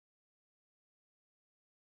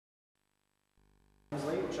What's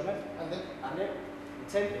your name? Andy. Andy.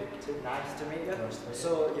 Tim. Nice to meet you. Nice to meet you.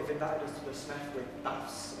 So you've invited us to the Smethwick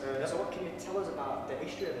baths. So what can you tell us about the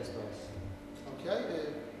history of this place?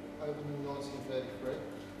 Okay, opened in 1933,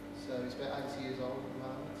 so it's about 80 years old at the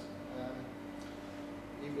moment.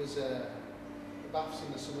 It was baths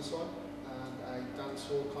in the summertime and a dance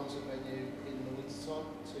hall concert venue in the wintertime,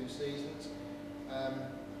 2 seasons.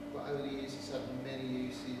 But over the years it's had many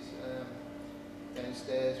uses.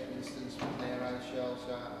 Downstairs, for instance, with an air raid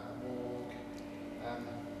shelter, a morgue.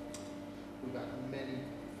 We've had many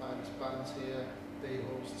famous bands here: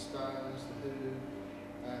 Beatles, the Stones, the Who,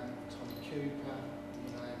 Tommy Cooper,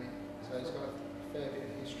 you name it. So it's got a fair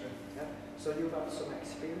bit of history. Yeah. So you've had some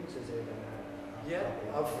experiences here then? Yeah,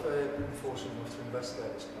 I've been fortunate enough to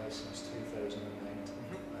investigate this place since 2008.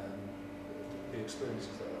 The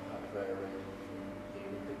experiences that I've had vary from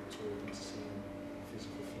hearing people talking to seeing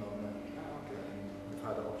physical phenomena. We've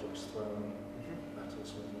had objects thrown at us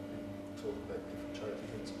when we've been talking about different charity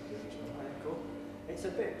events we do as well. Right, cool. It's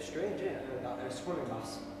a bit strange, isn't it, that swimming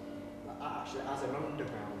baths actually has an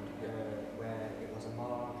underground where it was a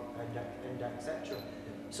morgue and etc.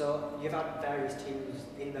 So you've had various teams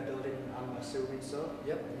in the building, I'm assuming so?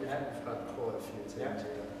 Yep, we've had quite a few teams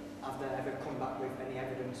here. Have they ever come back with any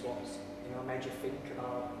evidence what's made you think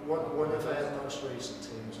about? One of our most recent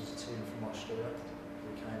teams was a team from Australia who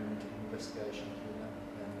came and did an investigation here,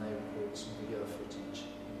 and they recorded some video footage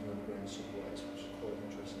in the underground subways, which is quite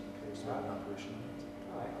interesting because they have an apparition.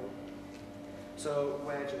 Alright, cool. So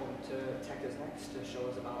where do you want to take us next to show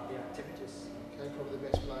us about the activities? Okay, probably the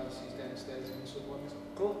best place is downstairs in the subways.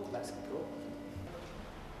 Cool, let's go.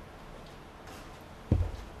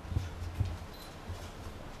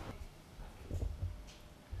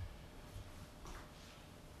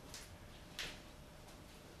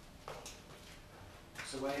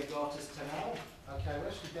 So where you brought us to now? Okay,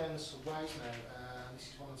 we're actually down the subways now.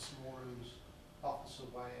 This is one of the small rooms off the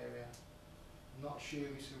subway area. I'm not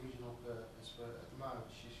sure it's the original purpose, but at the moment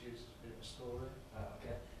it's just used as a bit of a storeroom.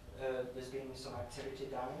 Okay. There's been some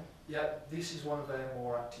activity down here? Yeah, this is one of our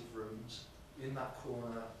more active rooms. In that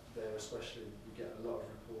corner there especially, we get a lot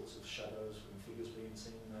of reports of shadows and figures being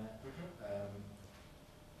seen there.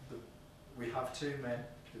 We have 2 men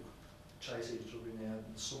who chase each other in there,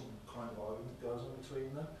 and some kind of argument goes on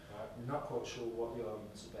between them. Right. We're not quite sure what the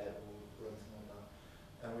argument's about or anything like that.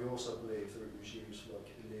 And we also believe that it was used for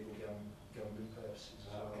like illegal gambling purposes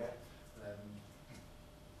as well. Okay.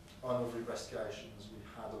 On other investigations, we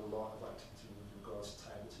had a lot of activity with regards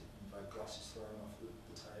to table tipping. We've had glasses thrown off the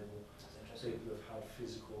table. People have had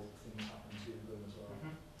physical things happen to them as well.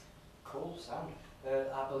 Cool, sound.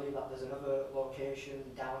 I believe that there's another location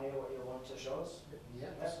down here what you want to show us.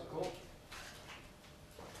 Yeah, that's cool.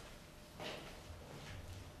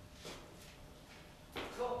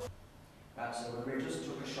 Cool. Right, so we just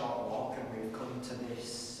took a short walk and we've come to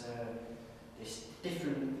this this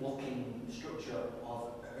different looking structure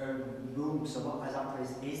of a room. So what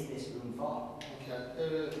exactly is this room for? Okay,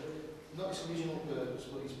 not its original purpose,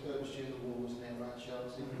 but its purpose during the war was an air raid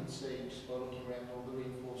shelter. You can see just by looking around all the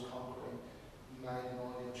reinforced concrete made an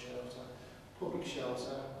ideal shelter. Public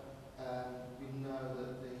shelter, we know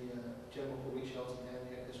that the general public shelter down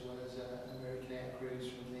here, as well as American air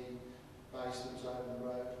crews from the base that was over the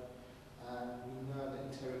road. We know that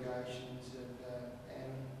interrogations and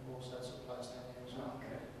airmen also took place down here as well.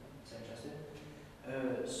 Okay, that's interesting.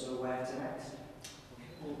 So where to next?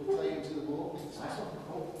 We'll take you to the wall.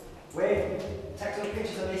 Cool. Wait, take some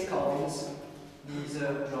pictures of these columns, these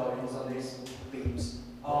drawings on these beams.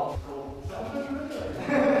 Oh, cool. So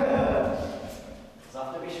I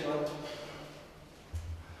have to be sure.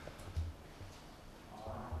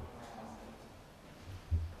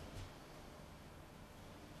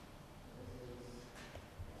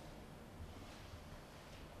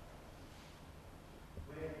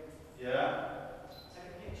 Yeah. Take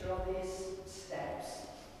a picture of these steps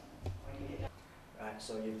when you get down. Right,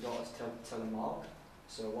 so you've got us to the morgue.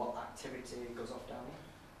 So what activity goes off down here?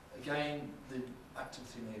 Again, the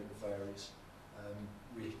activity in here varies.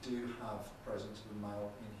 We do have presence of a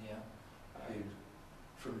male in here who,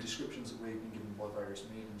 from descriptions that we've been given by various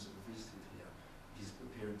mediums that have visited here, his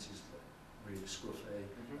appearance is really scruffy.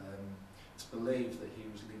 It's believed that he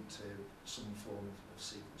was linked to some form of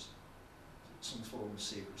secrecy.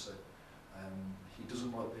 He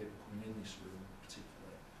doesn't like people coming in this room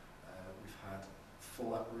particularly. We've had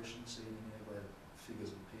full apparitions seen in here where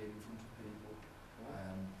figures have appeared in front of people.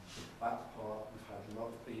 The back part, we've had a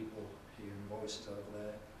lot of people hearing voices over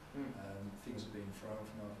there. Things are being thrown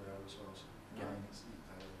from over there as well. So again, it's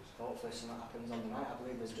Hopefully something happens on the night. I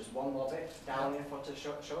believe there's just one more bit down here for to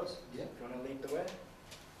show us. Yeah. If you want to lead the way.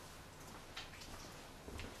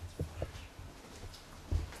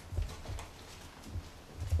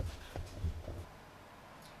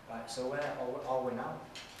 Right, so where are we now?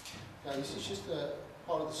 Okay, this is just a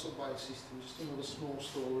part of the subway system, just another small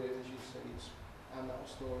story as you see. It's our little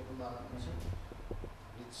story at the moment.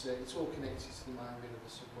 It's all connected to the main bit of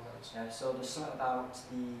the subways. Yeah, so there's something about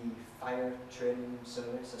the fire training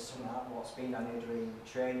service, there's something about what's been on here during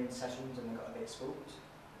training sessions and they got a bit spooked.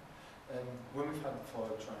 When we've had the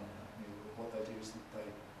fire training happening, what they do is that they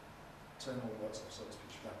turn all the lights off so it's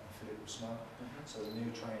pitch black and fill it with smoke. So the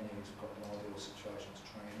new trainees have got an ideal situation to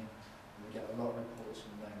train in. And we get a lot of reports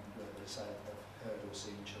from them where they say that they've heard or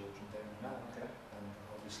seen children down here. Okay. And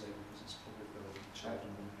obviously because it's public building,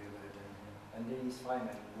 children wouldn't be allowed down here. And these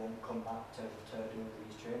firemen won't come back to do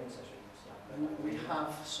these training sessions? We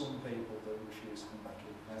have some people that refuse to come back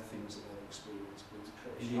in, things that they've experienced, but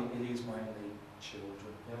it is mainly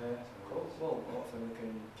children. Yeah, cool. Well, hopefully we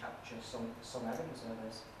can capture some evidence of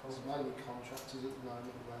this. There's mainly contractors at the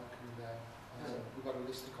moment who aren't coming down. We've got a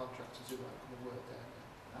list of contractors who won't come and work down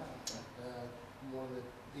there. One of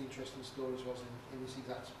the interesting stories was in this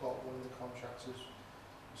exact spot, one of the contractors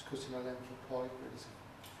was cutting a length of pipe ready to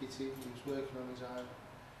fit in. He was working on his own,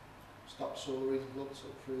 stopped sawing, looked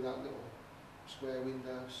up through that little square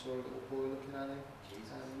window, saw a little boy looking at him,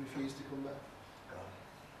 and refused to come back. God,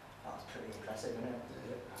 that's pretty impressive, isn't it?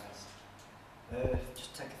 Yeah. Nice.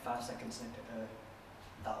 Just take a 5-second snippet of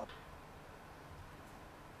that.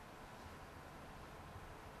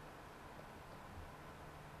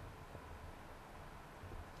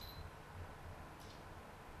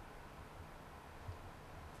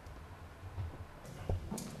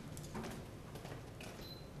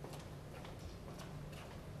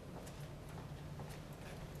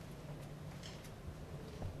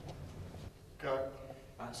 Go.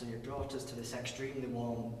 Right, so you brought us to this extremely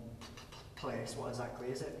warm place. What exactly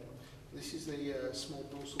is it? This is the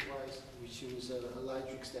Smethwick subways, which was a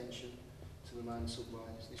later extension to the main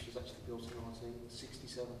subways. This was actually built in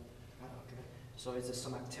 1967. Okay. So is there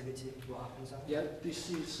some activity? What happens there? Yeah,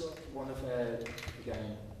 this is one of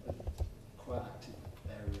again, a quite active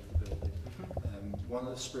area of the building. One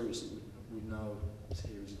of the spirits that we know is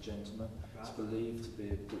here is a gentleman. It's believed to be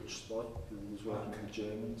a Dutch spy who was working with the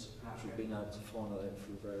Germans, which we've been able to find out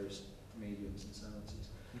through various mediums and sanities.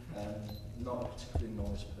 Not a particularly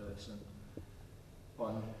nice person.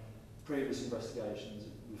 On previous investigations,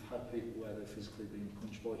 we've had people where they've physically been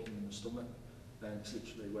punched by him in the stomach, and it's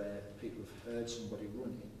literally where people have heard somebody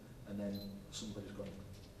running, and then somebody's gone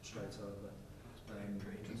straight over.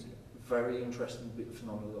 Very interesting bit of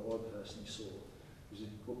phenomena that I personally saw was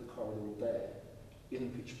up the corridor there, in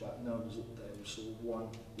pitch black, nobody was up there, we saw one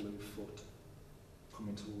blue foot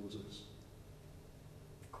coming towards us.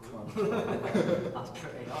 Cool. That's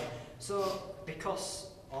pretty odd. So,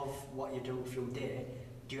 because of what you do through day,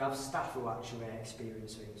 do you have staff who actually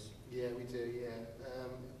experience things? Yeah, we do, yeah.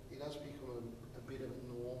 It has become a bit of a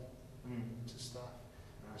norm to staff,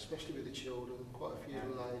 especially with the children. Quite a few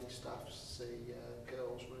of the lady staff see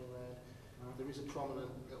girls running around. There is a prominent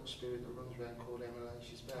little spirit that runs around called Emily.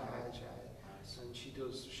 She's about age 8, and she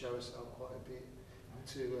does show herself quite a bit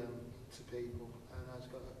to people, and has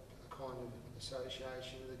got a kind of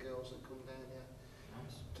association with the girls that come down here.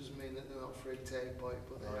 Doesn't mean that they're not freaked out by it,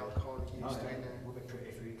 but they are kind of used to it now. We'll be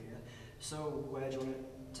pretty freaky, yeah. So, where do you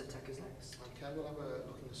want to take us next? Okay, we'll have a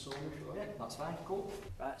look in the sauna if you like. Yeah, that's fine, cool.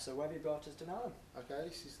 Right, so where have you brought us to now then? Okay,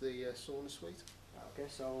 this is the sauna suite. Okay,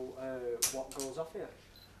 so what goes off here?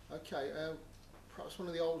 Okay, perhaps one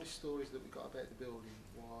of the oldest stories that we got about the building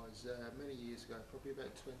was many years ago, probably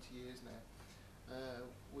about 20 years now.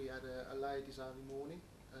 We had a ladies only morning.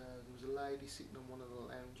 There was a lady sitting on one of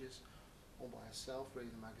the lounges all by herself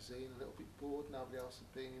reading a magazine, a little bit bored, nobody else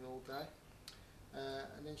had been in all day.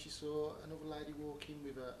 And then she saw another lady walk in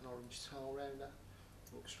with an orange towel round her,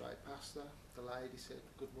 walked straight past her. The lady said,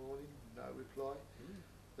 "Good morning," no reply.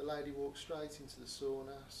 The lady walked straight into the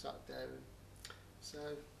sauna, sat down. So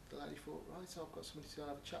the lady thought, right, I've got somebody to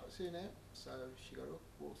have a chat with now. So she got up,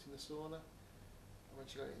 walked in the sauna, and when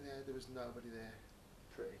she got in there was nobody there.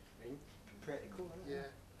 Pretty cool, isn't it? Yeah.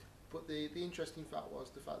 But the interesting fact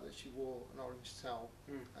was the fact that she wore an orange towel,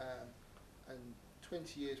 and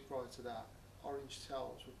 20 years prior to that, orange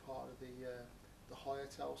towels were part of the hire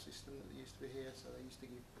towel system that used to be here, so they used to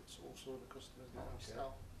give all sorts of customers an orange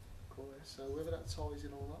towel. Cool, yeah. So whether that ties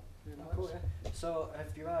in or not, who knows? Cool, yeah. So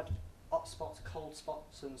have you had hot spots, cold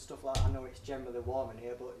spots and stuff like that? I know it's generally warm in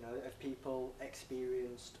here, but you know, have people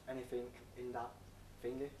experienced anything in that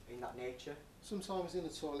thingy, in that nature? Sometimes in the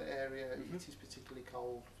toilet area it is particularly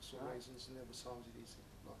cold for some reasons, and other times it is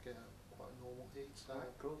like quite a normal heat. So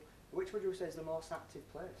cool. Which would you say is the most active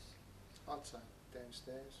place? I'd say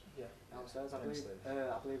downstairs. Yeah, downstairs. I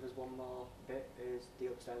believe there's one more bit. Is the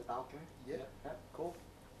upstairs balcony? Yeah. Cool.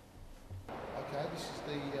 Okay, this is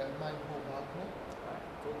the main hall balcony. Right,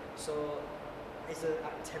 cool. So, is there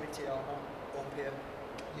activity on up here?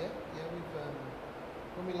 Yeah, we've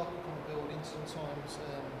when we lock up on the building, sometimes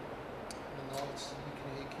in the nights you can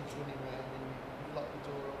hear kids running around and you lock the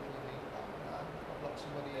door up and you think, oh no, I've locked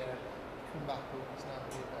somebody here. Come back up, there's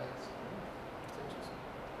nobody about.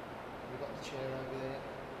 We've got the chair over there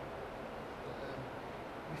that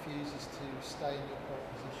refuses to stay in the upright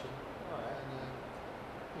position. Alright. And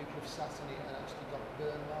people have sat in it and actually got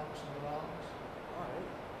burn marks on their arms. Alright.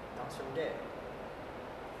 That's from day.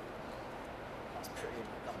 That's pretty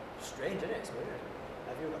strange, isn't it? It's weird.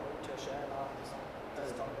 Have you got to share that?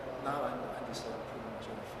 No, I just like pretty much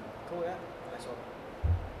everything. Cool, yeah. Nice one.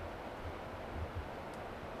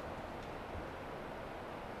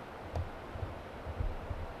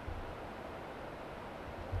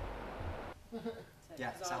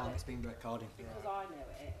 Yeah, it's how long it's been recording. Because I know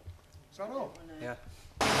it. Is that all? Yeah.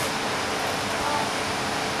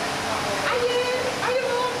 Are you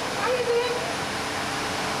on? Are you doing?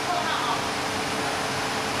 Put that on.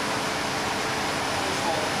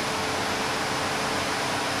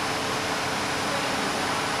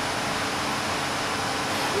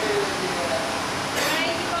 Hey,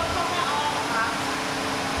 you got to put that on, Matt.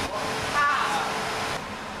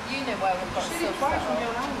 You know where we've got stuff set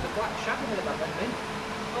up. The black shadow in the back, I think.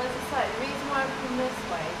 Well, as I say, the reason why I've come this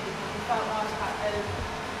way is because I felt like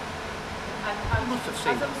I must have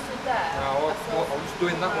seen as I'm stood there. No, I saw I was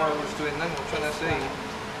doing that while I was something doing them. I'm trying to this see. way.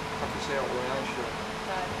 I can see out the eye shot.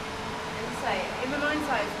 So, as I say, in my mind's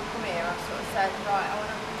eye as we come here, I've sort of said, right,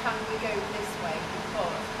 can we go this way?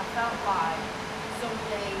 Because I felt like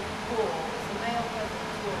somebody walked, a male person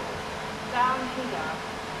walked down here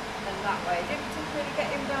and that way. I didn't particularly get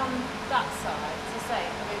him down that side, as I say,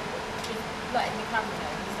 I mean, just letting the camera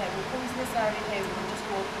know. As I say, we'll come to this area here, we're just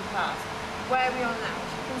walking past. Where we are now,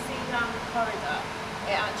 as you can see down the corridor,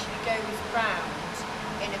 it actually goes round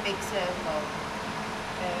in a big circle.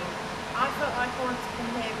 I felt like I wanted to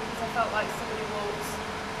come here because I felt like somebody walks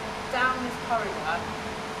down this corridor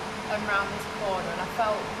and round this corner, and I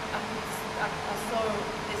felt I saw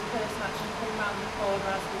this person actually come round the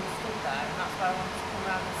corner as we were stood there, and that's why I wanted to come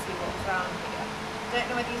round and see what was around here. I don't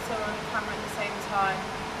know whether you saw on the camera at the same time.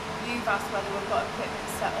 You've asked whether we've got equipment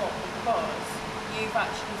set up because you've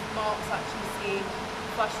actually, Mark's actually seen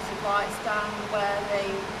flashes of lights down where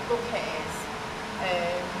the bucket is.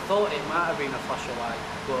 I thought it might have been a flash of light,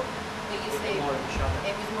 but But you it see, was more of a shadow.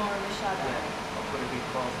 it was more of a shadow. Yeah, that could have been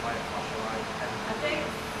caused by a flash of light and I don't,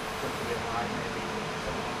 looked a bit like maybe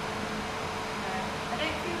something. I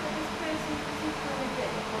don't think that this person particularly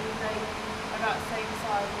big, probably they about the same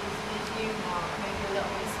size as you, Mark, maybe a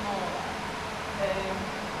little bit smaller.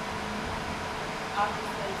 I'll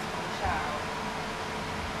just say something shout.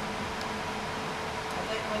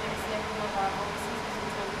 I don't know whether it's the echo of our voices because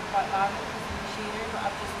we're talking quite loud because of the machinery,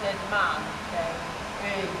 but I've just heard a man go,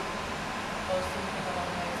 hey, or something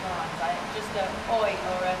along those lines. Just a oi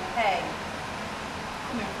or a hey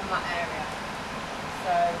coming from that area.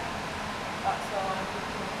 So that's all I'm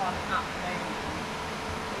picking up on at the moment.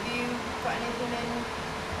 Have you got anything in?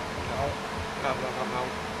 No. Are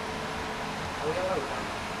we allowed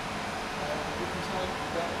now? We can take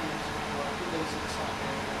that use these at the site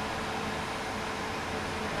now.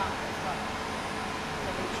 That way as well. So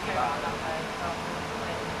we just go out that way rather than the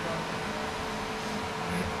way we've gone.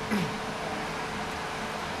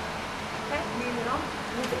 Okay, moving on.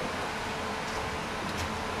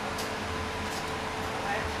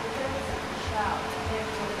 Right, we're going to set the shout. Here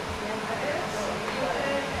we go at the end of it.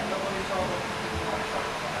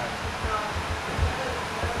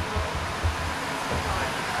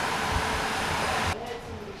 I heard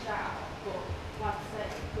somebody shout, but like I said,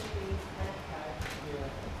 it could be an echo. Yeah.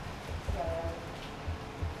 So,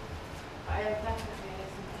 I have definitely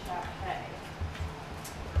listened to shout hey.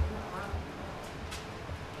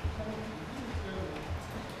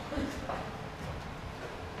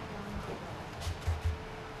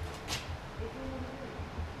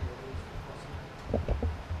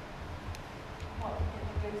 What, you think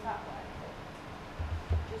it goes that way?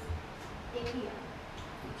 Just in here?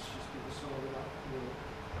 It's just give us all of that.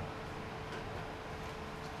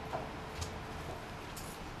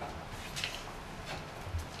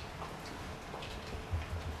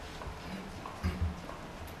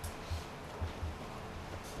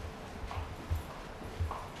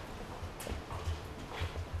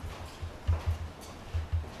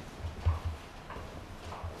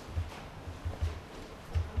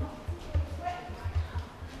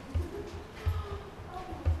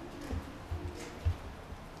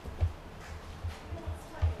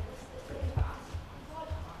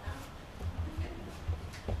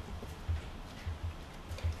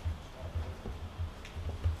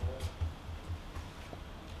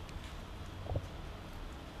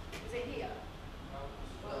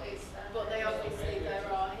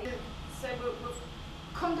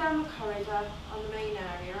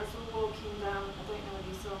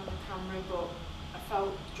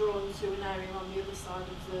 felt drawn to an area on the other side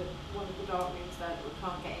of one of the dark rooms there that we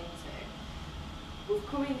can't get into. We've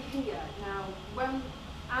come in here now.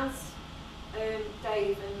 As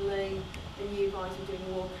Dave and Lee and you guys were doing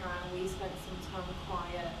a walk around, we spent some time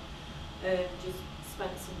quiet, just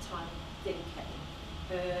spent some time thinking.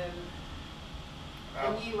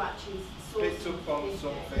 And you actually saw picked up on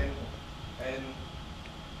something, and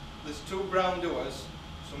there's 2 brown doors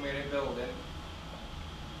somewhere in the building,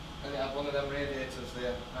 and it had one of them radiators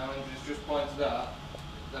there. Now Andrew's just pointed out,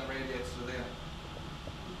 them radiators are there.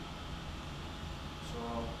 So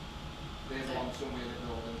there's one somewhere in the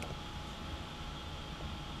building.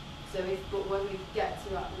 So but when we get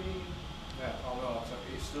to that room, Yeah, oh no,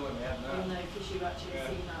 it's still in my head now. no, because you've actually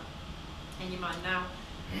seen that in your mind now.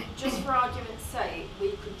 Just for argument's sake,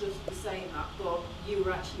 we could just be saying that, but you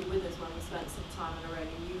were actually with us when we spent some time on our own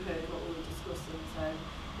and you heard what we were discussing, so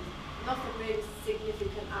nothing really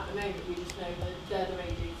significant at the moment. We just know that they're the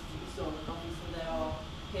radiators that you saw, and obviously they are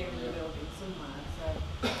here in the building somewhere, so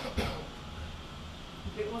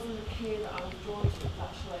it wasn't here that I was drawn to, it's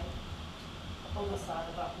actually on the side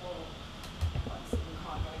of that wall. Like, so we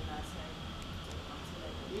can't go in there, so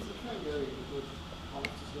These are kind of very good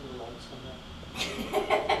monitors with the lights on there.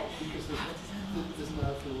 Because there's no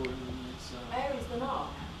flooring in it, so... Oh, is there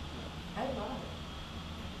not? Oh, right.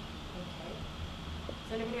 Okay.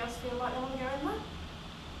 Does anybody else feel like they want to go in there?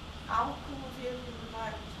 I'll come with you if you would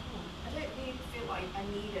like to come. I don't feel like I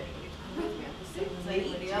need anybody to come with me. I'm the same as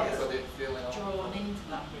anybody else But it feeling off. drawn into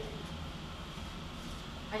that room.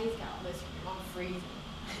 I need to get out of this room. I'm freezing.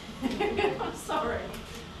 I'm sorry.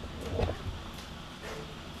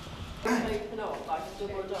 Open up like a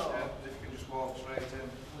double door. Yeah, if you can just walk straight in.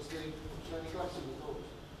 Was there any glass in the doors?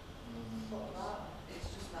 What's that? It's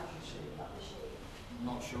just like a sheet.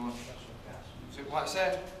 Not sure. So, like I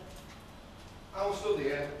said, I was stood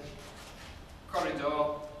here,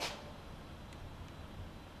 corridor,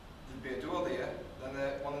 there'd be a door there, then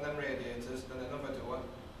one of them radiators, then another door,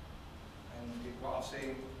 and what I've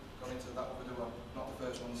seen gone into that other door, not the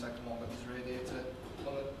first one, the second one, but there's a radiator,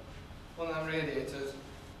 one of them radiators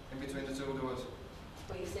in between the 2 doors.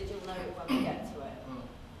 But you said you'll know when we get to it.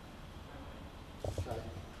 Okay.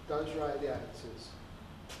 Those radiators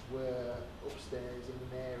were upstairs in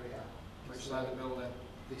an area. Which side of the building?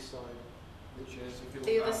 This side. Which is, if you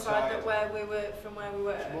The look other side that where we were, from where we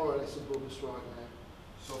were. It's more or less above us right now.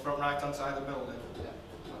 so from right hand side of the building, Yeah.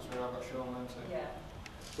 that's where I got shown into. Yeah.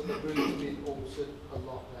 But the room's been altered a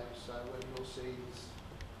lot now, so when you'll see this...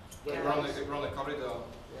 We're on the corridor.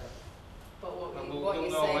 Yeah. But what We'll you're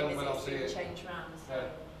know saying when I'll is see it's it. been changed round, so. Yeah.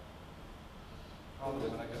 I'll do it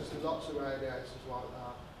when I get There's it. lots of radiators like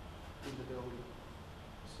that in the building.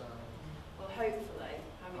 So... Well, hopefully,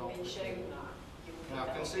 having been shown that, you will Now I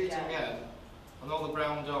can get see it in my head, on all the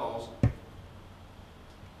brown doors, that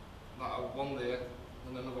are one there,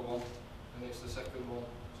 and another one, and it's the second one.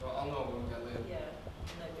 So I'll know when we get there. Yeah,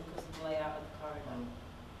 no, because of the layout of the corridor.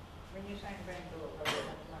 When you say brain door, probably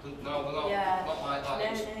No, they're not, Yeah. not like that. No,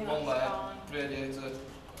 It's no, one that's there, fine. radiator,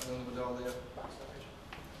 and another door there. Backstage.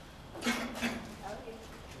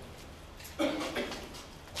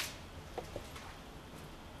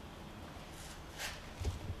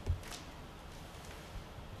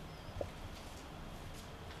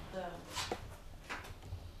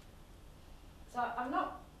 So I'm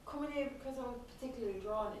not coming here because I'm particularly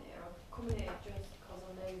drawn in here. I'm coming here just because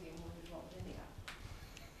I'm nosy and wondering what's in here.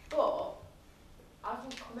 But as I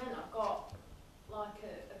come in, I've got like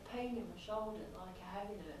a pain in my shoulder, like a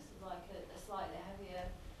heaviness, like a slightly heavier.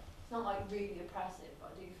 It's not like really oppressive,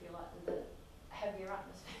 but I do feel like there's a heavier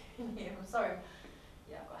atmosphere in here. I'm sorry.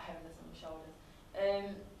 Yeah, I've got heaviness on my shoulders.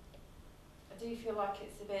 I do feel like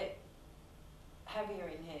it's a bit heavier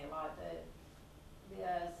in here, like the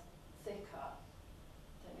air's thicker.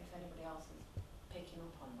 Don't know if anybody else is picking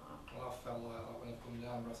up on that. Well, I felt like that when I come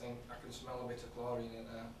down, but I think I can smell a bit of chlorine in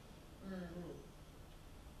there.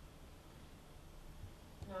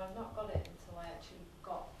 No, I've not got it until I actually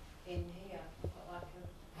got in here. I've got like a,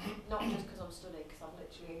 not just because I'm studying, because I've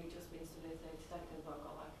literally only just been studying 30 seconds, but I've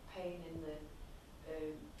got like a pain in the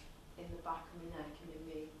back of my neck and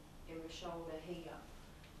in my shoulder here.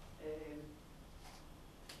 I'm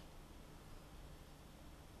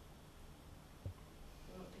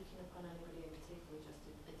not picking up on anybody in particular, just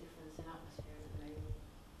a difference in atmosphere at the moment.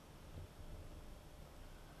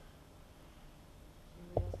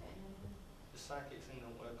 Anybody else getting anything? The psychic thing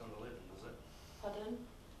don't work on the living, does it? Pardon?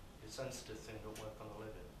 The sensitive thing don't work on the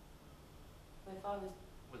living. Well, if I was...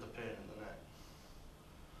 With a pain in the neck.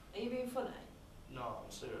 Are you being funny? No,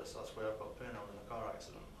 I'm serious. That's where I've got pain over in a car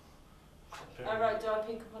accident. Oh right, do I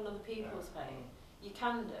pick up on other people's pain? You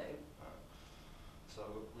can do. so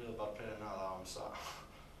I've got real bad pain now that I'm sat.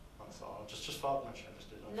 That's all. Just thought mention, I just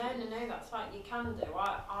didn't know. No, that's fine. You can do.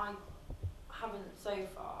 I haven't so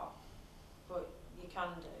far, but you can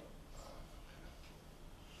do.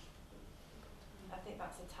 I think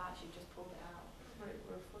that's attached. You just pulled it out.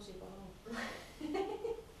 We're a fuzzy ball.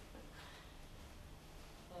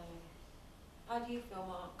 How do you feel,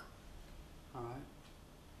 Mark? Alright.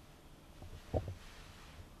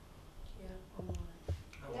 Yeah, I'm alright.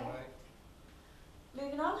 I'm Yeah. alright.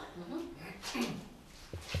 Moving on.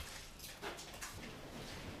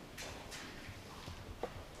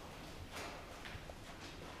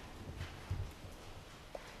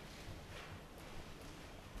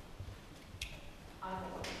 I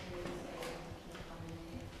don't want to really say keep coming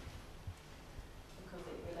here because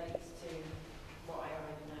it relates to what I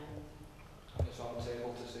already know. That's what I was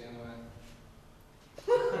able to see anyway.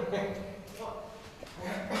 What?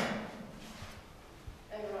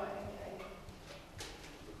 Oh right, okay.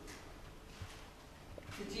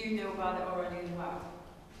 Did you know about it already as well?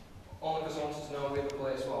 Only because I wanted to know where the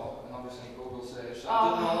place was, and obviously Google search. So I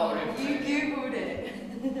didn't know a lot of You information. googled it.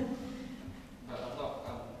 But I've not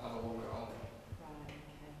had a look around. Right,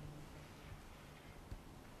 okay.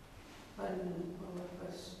 When we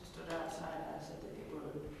first stood outside, I said that it were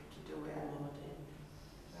to do with MOD.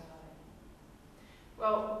 Right.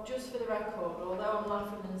 Well, just for the record, although I'm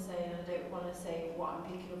laughing and saying I don't want to say what I'm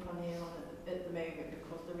picking up on here at the moment,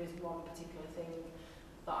 because there is one particular thing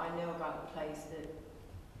that I know about the place that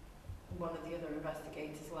one of the other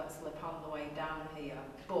investigators let slip on the way down here,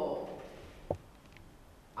 but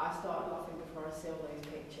I started laughing before I saw those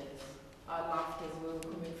pictures. I laughed as we were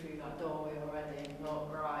coming through that doorway already and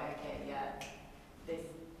thought, right, okay, yeah, this,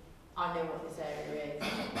 I know what this area is,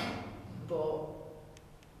 but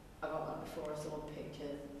I got that before I saw the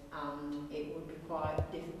pictures, and it would be quite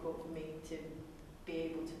difficult for me to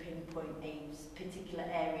be able to pinpoint a particular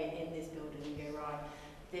area in this building and go, right,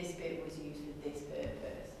 this bit was used for this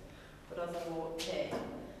purpose. But as I walked in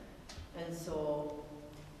and saw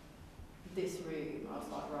this room, I was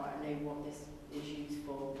like, right, I know what this is used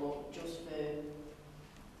for, but just for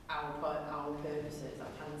our purposes,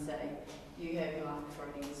 I can say, you heard me laugh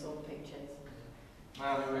before I even saw the pictures.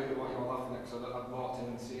 I only really what you were laughing at because I'd walked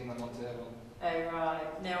in and seen them on table. Oh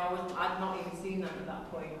right, no, I'd not even seen them at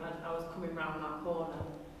that point. I was coming round that corner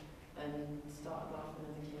and started laughing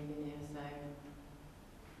as I came in here, so.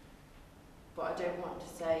 But I don't want to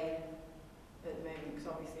say at the moment, because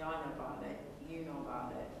obviously I know about it, you know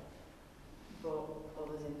about it, but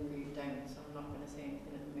others in the group don't, so I'm not going to say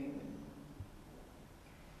anything at the moment.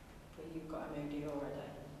 But you've got MOD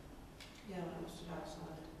already. Yeah, when I stood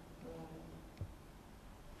outside. Right.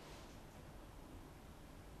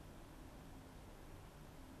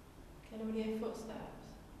 Can anybody hear footsteps?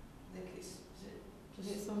 I think is it Is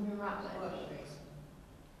it something rattling? workplace?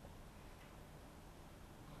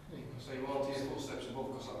 So you won't hear footsteps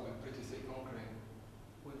above because that'll be pretty thick concrete.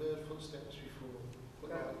 We've heard footsteps before, but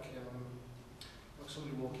like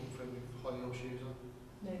somebody walking through with high heel shoes on.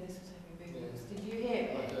 No, this was heavy boots. Yeah. Did you hear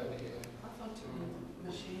I it? heard it, yeah. I thought it was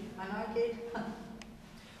a machine. And I did.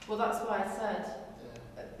 Well, that's why I said,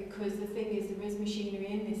 Yeah. because the thing is, there is machinery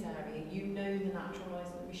in this area. You know the natural noise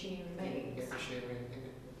that the machinery makes. Get machinery and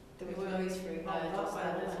There was noise through there just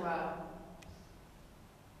then as well.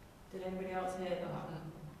 Did anybody else hear that?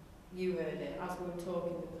 You heard it as we were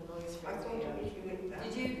talking. There was a noise I through thought here. it was doing that.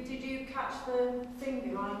 Did you catch the thing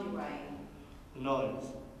behind you, Wayne? Noise.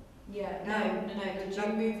 Yeah. No. Did you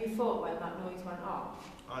move your foot when that noise went off?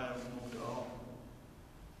 I haven't moved it on.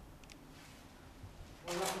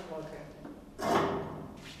 Well, that was okay.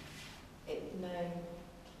 No.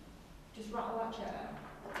 Just rattle that chair.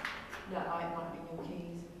 No, it might be your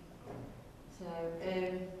keys. So,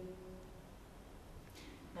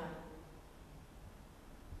 no.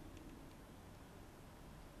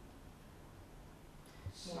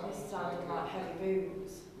 Yeah, this sounded like heavy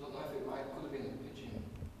boots. I don't know if it could have been a pigeon.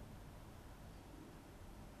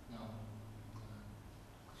 No.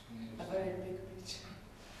 A very big picture.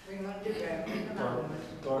 We're underground.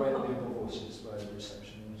 Directly above us is where the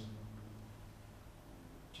reception is.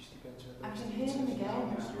 just depends where the I rest can of hear the them teams again.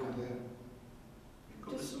 are. It's through there. It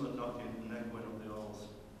could be someone knocking the neck going up the holes.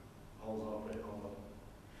 Holes are pretty over.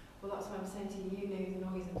 Well, that's what I'm saying to you. You know the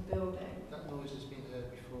noise in the building. That noise has been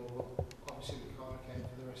heard before, but obviously we can't account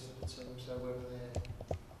for the rest of the team, so whether they're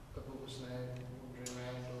above us now, wandering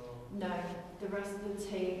around or... No, the rest of the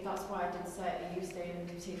team, that's why I did say, are you staying in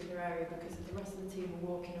a particular area? Because if the rest of the team are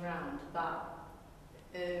walking around, that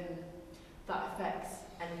affects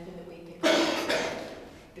anything that we pick up.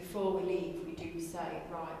 Before we leave, we do say,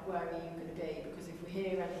 right, where are you going to be? Because if we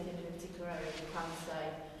hear anything in a particular area, we can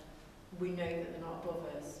say, we know that they're not above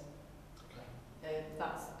us. Okay.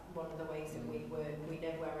 That's one of the ways that we work. We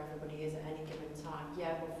know where everybody is at any given time.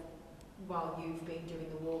 Yeah, while you've been doing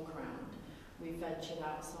the walk around, we've ventured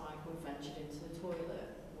outside, we've ventured into the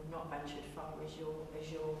toilet. We've not ventured far as you'll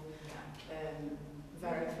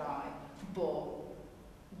verify. But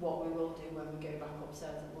what we will do when we go back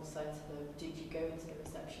upstairs, and we'll say to them, did you go into the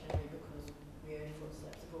reception area because we heard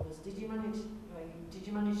footsteps above us? Did you manage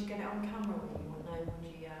to get it on camera when you went there? Would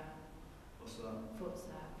you What's that?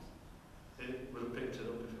 footsteps? It would have picked it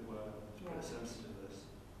up if it were Right. quite sensitive, this.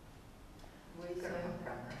 We Got it on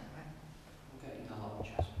camera, haven't we? I'm getting a lot of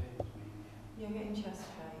chest pains, maybe. You're getting chest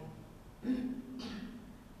pain.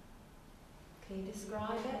 Can you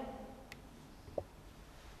describe it?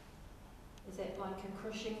 Is it like a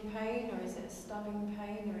crushing pain, or is it a stabbing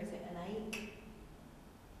pain, or is it an ache?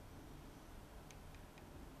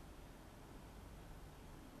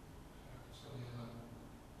 So yeah,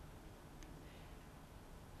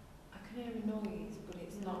 I can hear a noise, but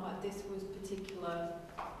it's not like this was particular.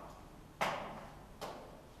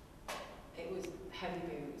 It was heavy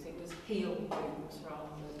boots, it was heel boots rather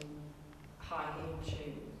than high heel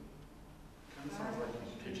shoes. Kind of sounds like a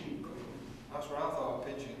pigeon cooking. That's what I thought,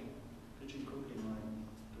 pigeon. Pigeon cooking, like,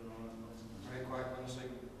 doing all that noise. Very quiet when I say,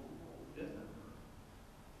 Yeah.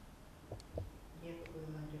 Yeah, but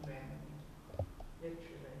we're underground,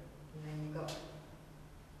 literally. And then you got,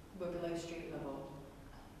 We're below street level.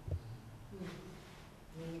 and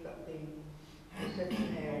then you got the certain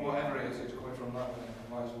well, area. whatever it is, it's coming from that way.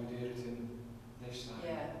 Otherwise, we'd hear it in this side.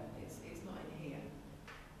 Yeah, it's not in here.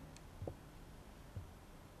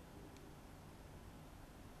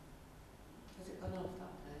 Has it gone off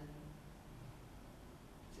that then?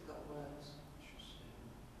 Has it got worse?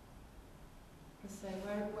 Let's say,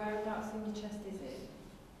 whereabouts in your chest is it?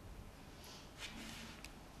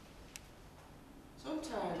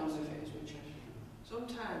 Sometimes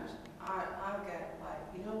I get like,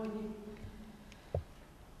 you know when you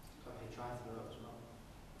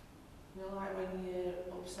like when you're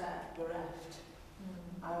upset, bereft,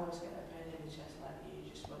 I always get a pain in the chest like you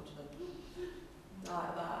just want to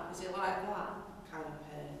like that. Is it like that kind of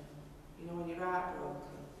pain? You know when you're heartbroken?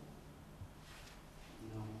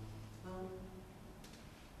 No, No?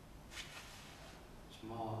 it's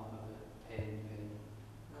more of a pain.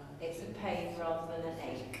 Right. It's a pain rather than an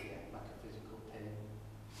ache. Yeah, like a physical pain.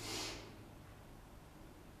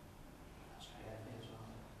 That's very heavy as well.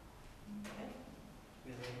 Okay.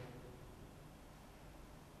 Really?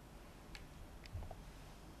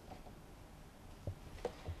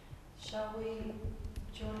 Shall we, do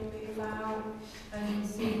you want to move out and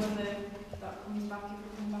see whether that comes back if we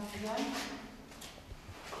come back again?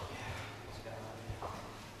 Let's get out of here.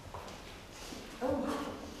 Oh,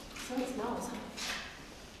 so it smells.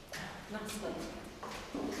 Nasty.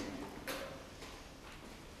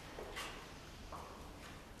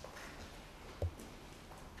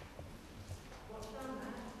 What's down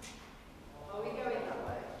there? Are we going that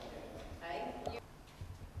way? Hey?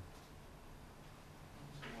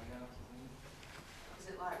 Is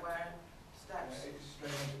it like wearing Yeah, steps? it's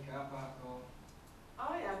straight into the car park or...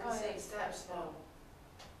 Oh yeah, I can Oh, see yeah, steps yeah. though.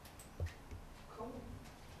 Cool.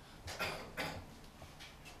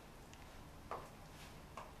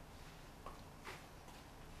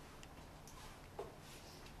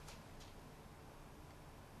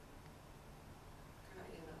 Can't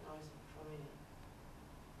hear that noise from here.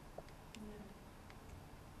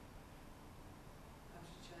 How's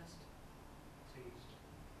your chest? Seized.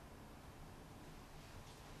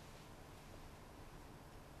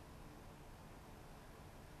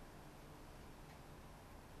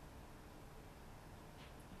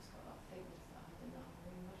 It's got that thickness that I did not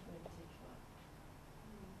really much in particular.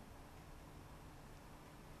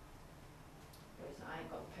 But it's, I ain't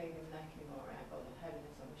got the pain in the neck anymore, I ain't got the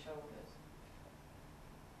heaviness on my shoulders.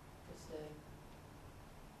 Just a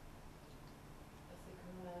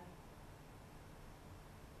thicker there.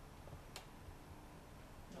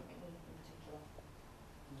 Not getting anything in particular.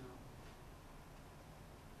 No.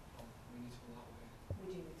 Oh, we need to go that way.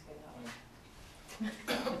 We do need to go that way. Yeah.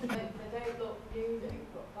 They don't look new,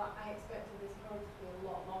 but that I expected this road to be a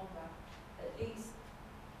lot longer. At least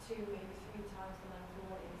 2, maybe 3 times the length of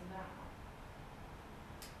what it is now.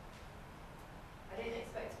 I didn't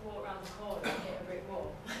expect to walk around the corner and hit a brick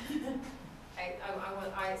wall.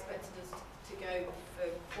 I expected us to go for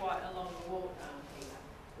quite a long walk down here.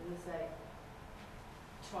 As I say,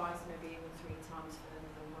 twice, maybe even 3 times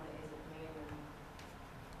further than what it is at the moment.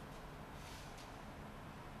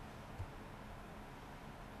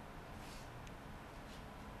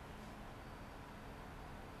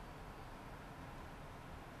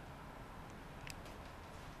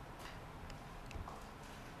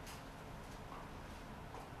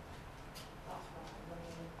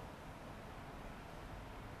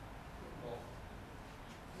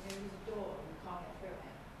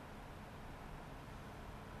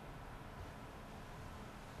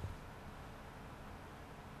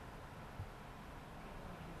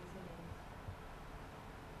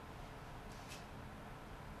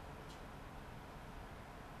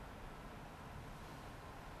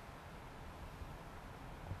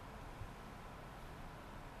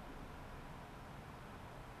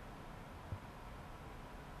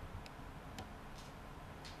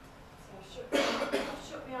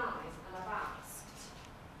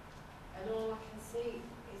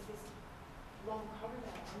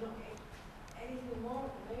 I'm not getting anything more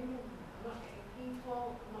at the moment. I'm not getting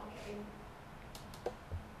people, I'm not getting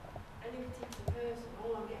any particular person.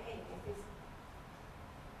 All I'm getting is this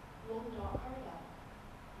long dark corridor.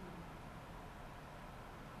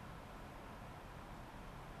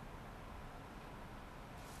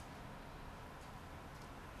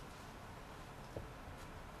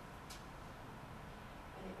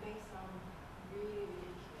 And it may sound really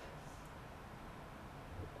ridiculous,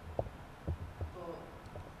 but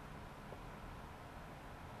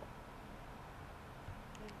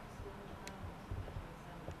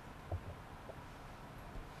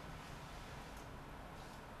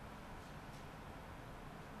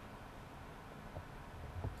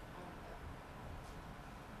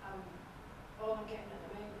all I'm getting at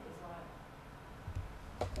the moment is like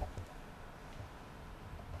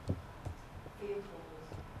vehicles,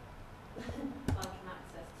 like an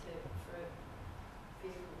access to for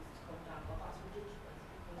vehicles to come down, but that's ridiculous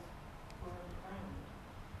because we're underground.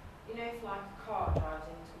 You know, if like a car drives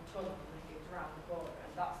into a tunnel and then goes round the corner,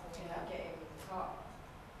 and that's the way I get in with the car.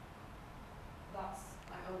 That's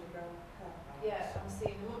Like underground car. yeah, I'm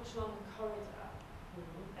seeing a much longer corridor,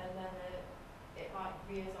 and then it like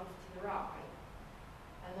veers off to the right,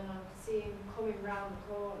 and then I'm seeing coming round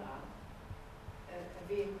the corner a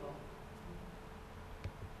vehicle.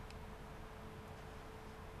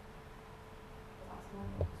 But that's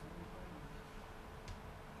normal because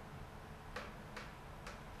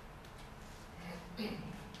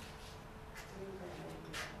we're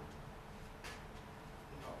underground.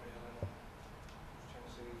 Not really. Just trying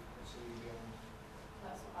to see beyond.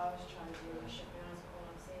 That's what I was trying to do. I shut my eyes, but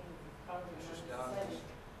all I'm seeing is the corridor. It's just and dark. as I said,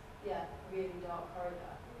 yeah, really dark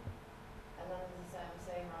corridor. And then as I say, I'm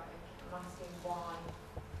saying, right, I'm asking why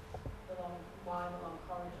the long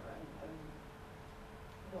corridor and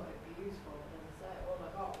what it'd be used for. And as I say, all I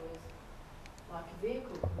got was like a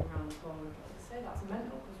vehicle coming around the corner. But as I say, that's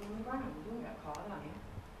mental because we're on the ground. You don't get a car down here.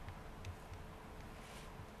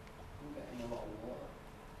 I'm getting a lot of water.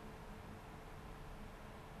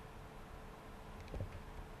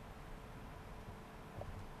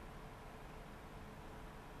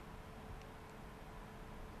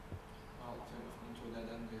 Well, I think we've come to a dead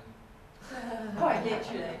end here. Quite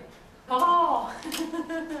literally. Oh!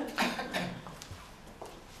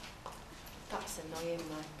 That's annoying,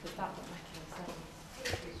 man, because that doesn't make any sense.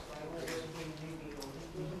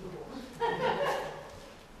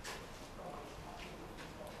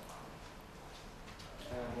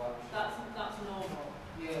 That's normal.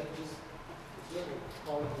 Yeah, just it's little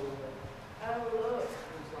corridor. Oh, look.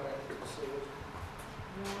 It's like sewers.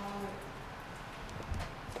 Right.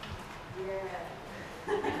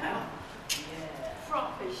 Yeah. Yeah.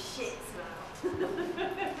 Proper shit smell.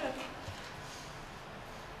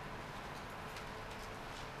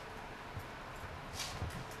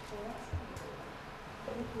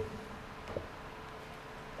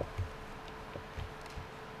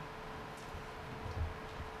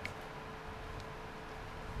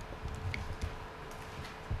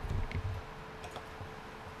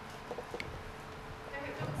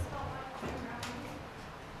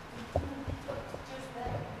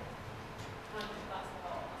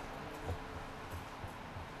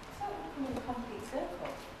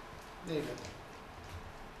 There you go.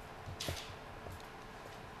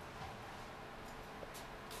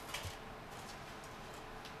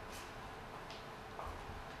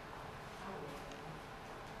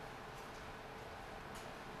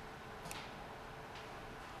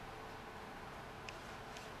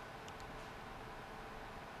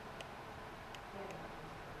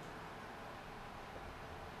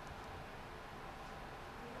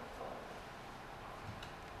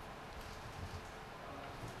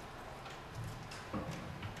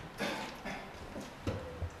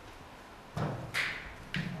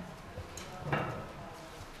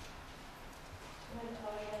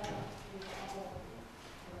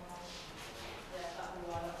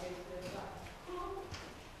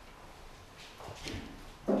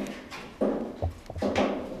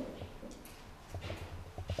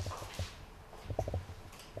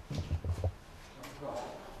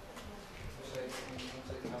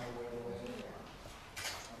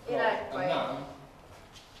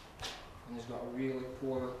 Really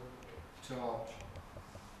poor torch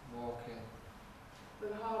walking.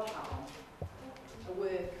 With a hard hat on. A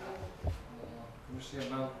worker. Can you see a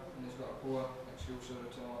man and he's got a poor excuse of a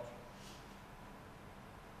torch?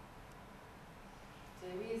 So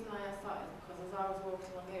the reason I asked that is because as I was walking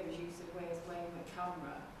along here, as you said, way is weighing the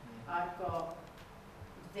camera, I've got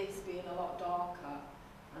this being a lot darker,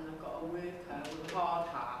 and I've got a worker with a hard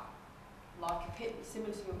hat, like a pit,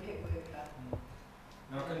 similar to a pit worker.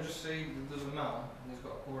 Now I can just see that there's a man and he's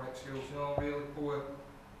got a poor excuse, you know, really poor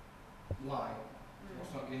light.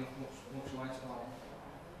 It's not getting much light at all.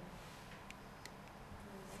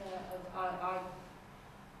 So I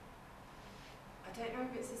don't know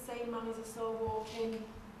if it's the same man as I saw walking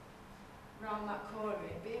round that corner.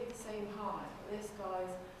 It'd be of the same height, but this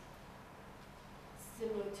guy's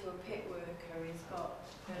similar to a pit worker. He's got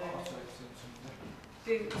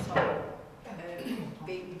boots on,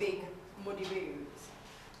 big muddy boots,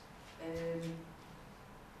 and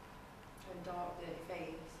dark dirty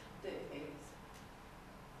face.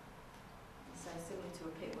 So similar to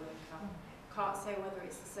a pit worker. Can't say whether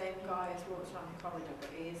it's the same guy as walks around the corridor,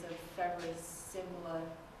 but he is a very similar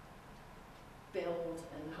build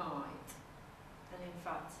and height. And in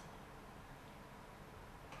fact,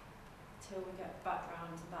 till we get back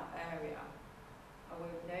round to that area, I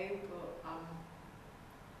won't know, but I'm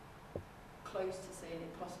close to saying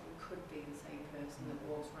it possibly could be the same person that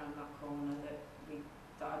walks around that corner that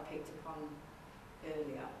I picked up on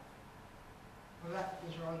earlier. Well, that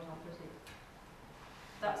is right opposite.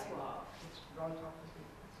 That's what? It's right opposite.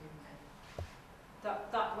 It's in there.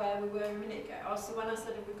 That where we were a minute ago. Oh, so when I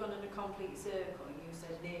said have we gone in a complete circle, you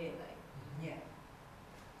said nearly. Yeah.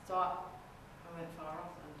 So I went far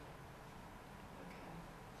off then. Okay.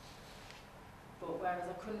 But whereas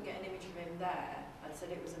I couldn't get an image of him there, I'd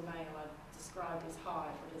said it was a male, I'd described his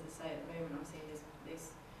height, but as I say at the moment I'm seeing this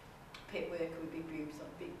pit worker with big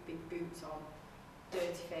boots on,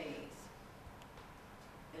 dirty face.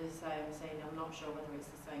 As I say, I'm saying I'm not sure whether it's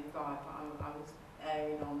the same guy, but I was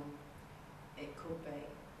airing on it could be.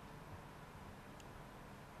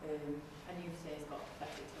 And you say he's got a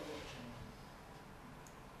pathetic torch.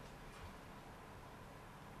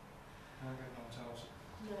 I get no tells.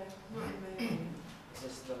 No, not in me. Is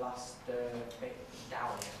this the last bit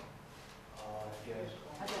down? Or if you're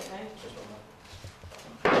I don't know. just on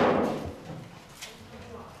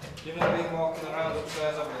You've never been walking around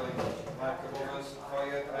upstairs, have you, Lee? Like above us, before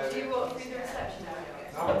you? Do you walk through the reception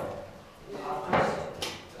area? No.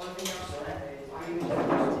 one thing I've said is we were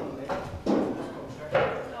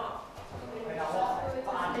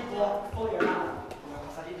but I did walk fully around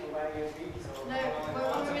because I didn't know where you would be. So No, when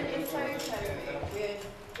we were in the photo room, we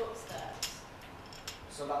were upstairs.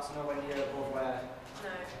 So that's nowhere near above where.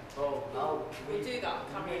 No. Oh no. We'll do that on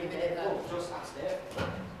camera in a minute then. Oh, just ask it.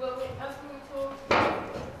 Well, as we were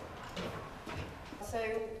talking, so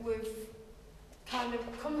we've kind of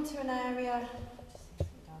come to an area,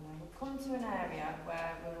 we've come to an area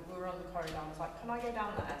where we were on the corridor. I was like, can I go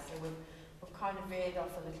down there? So we've kind of veered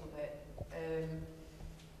off a little bit.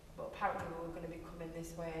 But apparently we were going to be coming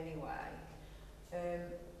this way anyway.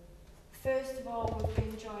 First of all, we've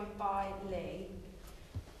been joined by Lee.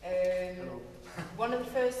 One of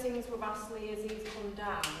the first things we've asked Lee as he's come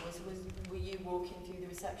down was were you walking through the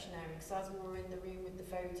reception area? Because as we were in the room with the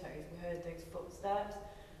photos, we heard those footsteps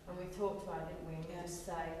and we talked about it, didn't we? And we just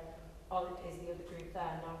say, oh, is the other group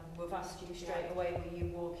there? Now, we've asked you straight away, were you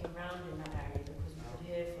walking around in that area because we could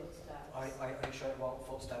hear footsteps? Are you sure about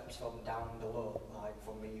footsteps from down below, like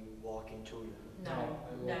from me walking to you? No,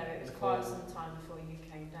 it was quite some time before you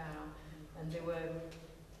came down and they were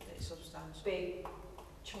Substantial. big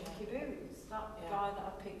chunky boots. That guy that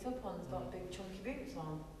I picked up on's got big chunky boots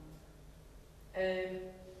on. And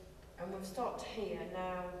we've stopped here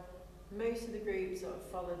now. Most of the groups sort of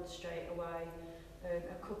followed straight away.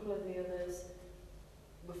 A couple of the others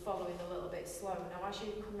were following a little bit slow. Now as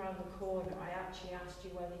you come around the corner, I actually asked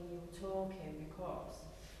you whether you were talking because,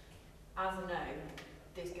 as I know,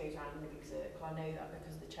 this goes round in a big circle. I know that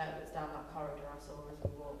because the chair that's down that corridor I saw as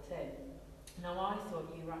we walked in. Now I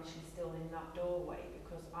thought you were actually still in that doorway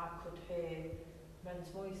because I could hear men's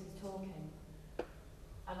voices talking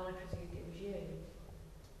and I presumed it was you.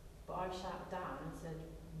 But I shouted down and said,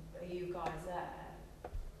 are you guys there?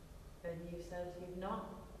 And you said you've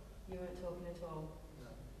not. You weren't talking at all.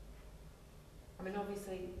 No. I mean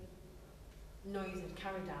obviously noise had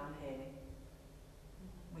carried down here,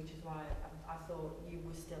 which is why I thought you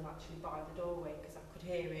were still actually by the doorway because I could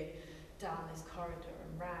hear it down this corridor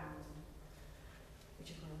and round. Which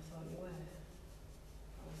is what I thought you were.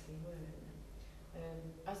 Obviously you weren't.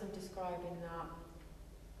 As I'm describing that,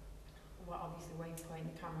 well obviously when you point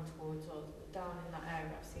the camera towards us, but down in that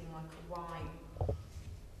area I've seen like a white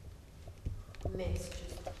mist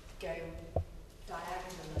just go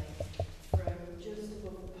diagonally from just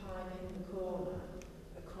above the pine in the corner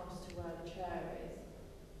across to where the chair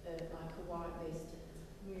is, like a white mist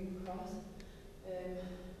move across.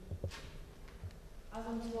 As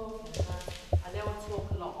I'm talking, I know I talk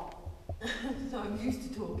a lot, so I'm used to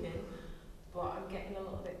talking, but I'm getting a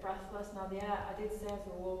little bit breathless. Now the air, I did say as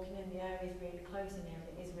we were walking in, the air is really close in here and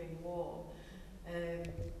it is really warm,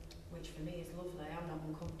 which for me is lovely. I'm not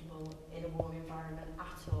uncomfortable in a warm environment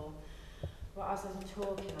at all. But as I'm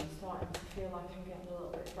talking, I'm starting to feel like I'm getting a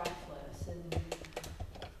little bit breathless, and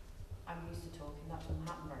I'm used to talking, that doesn't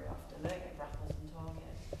happen very often. I don't get breathless and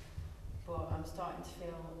talking. But I'm starting to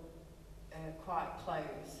feel quite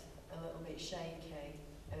close, a little bit shaky.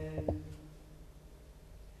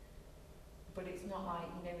 But it's not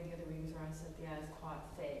like, you know, in the other rooms where I said the air's quite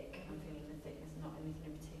thick, I'm feeling the thickness, not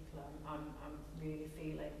anything in particular. I'm really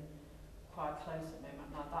feeling quite close at the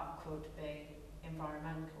moment. Now that could be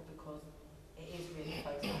environmental because it is really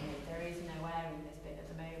close to me. There is no air in this bit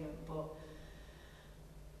at the moment, but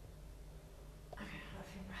I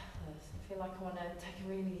feel breathless. I feel like I want to take a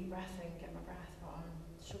really deep breath and get my breath, but I'm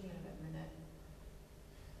struggling a bit a minute.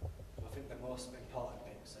 I think the most important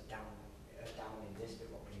bits are down in this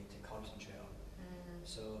bit, what we need to concentrate on.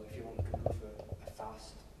 So if you want, you can go for a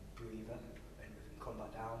fast breather and we can come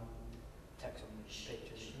back down, take some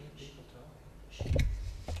pictures. People talk.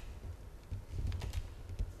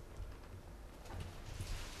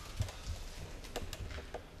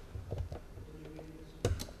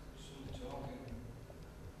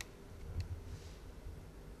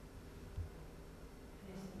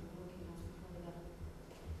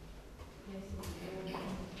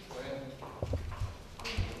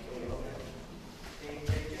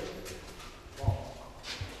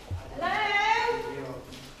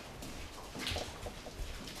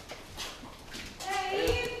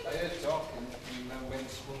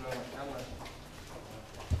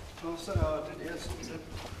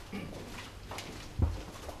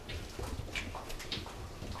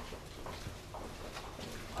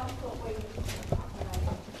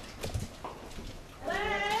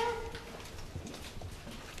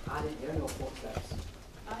 I didn't hear no footsteps.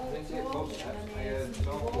 I heard talking and then there's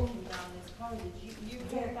walking down this corridor. You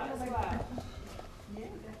heard that as well? Yeah,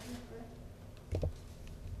 definitely.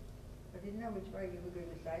 I didn't know which way you were going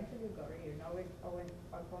to say until you got here.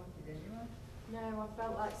 I pointed anyway. No, I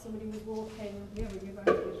felt like somebody was walking Yeah, but you've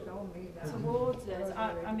only just told me that. towards us.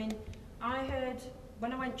 I mean, I heard,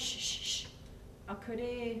 when I went shh, shh, shh, I could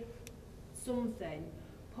hear something.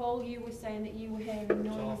 Paul, you were saying that you were hearing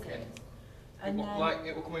noises. Talking. And It looked like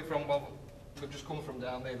it were coming from, well, we've just come from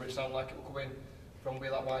down there, but it sounded like it were coming from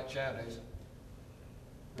where that white chair is.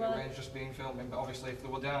 Well, It was just being filming, but obviously if they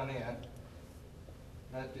were down here,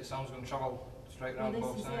 then it sounds going to travel straight well, round this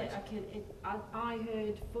both is sides. it. I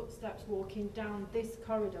heard footsteps walking down this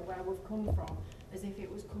corridor where we've come from, as if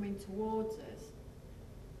it was coming towards us.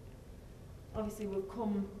 Obviously, we've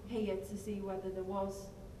come here to see whether there was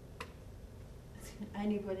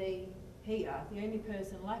anybody here. The only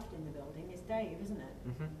person left in the building is Dave, isn't it?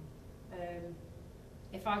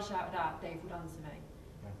 If I shouted out, Dave would answer me.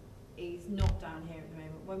 Yeah. He's not down here at the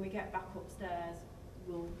moment. When we get back upstairs,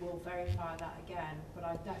 we'll verify that again. But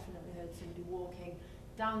I definitely heard somebody walking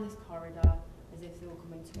down this corridor as if they were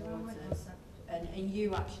coming towards us. And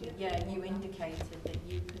you actually, yeah, you indicated that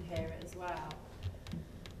you could hear it as well.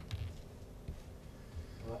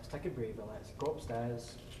 Well, let's take a breather, let's go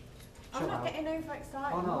upstairs. I'm not getting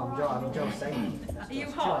overexcited. Oh no, I'm just saying. Are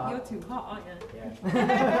you hot? You're too hot, aren't you?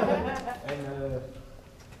 Yeah.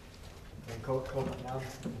 and cool back down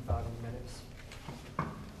in 5 minutes.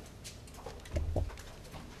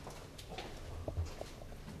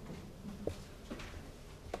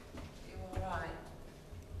 You alright?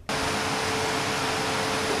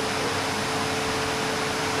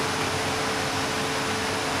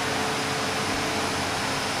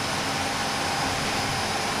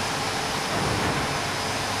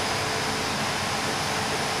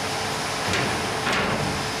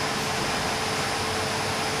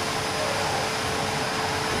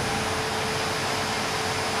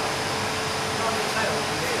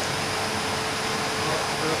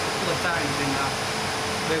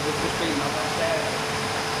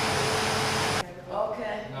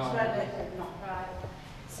 Okay, No. it's ready. Right.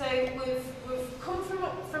 So we've come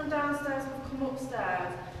from downstairs, we've come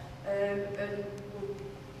upstairs, and we've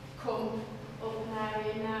come up an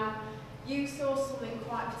area now. You saw something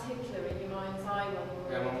quite particular in your mind's eye when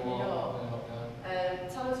we were looking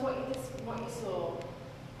up. Tell us what you saw.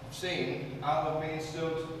 I've seen, I've been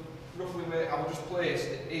stood roughly where I was just placed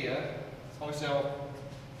here. Obviously,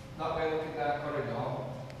 that way looking down that corridor,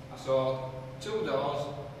 I saw 2 doors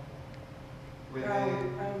with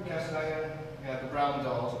Brown the cast iron, the brown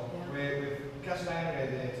doors, with cast iron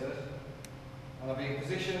radiators. And I've been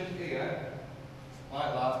positioned here,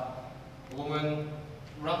 like that. A woman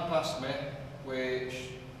ran past me,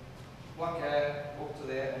 which black hair up to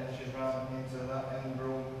there, and she's ran into that end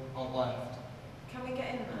room on left. Can we get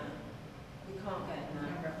in there? We can't get in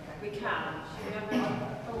there. Never okay. We can. Should we have a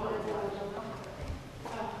go on?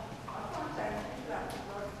 I can't say anything to that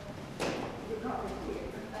because you're not with you.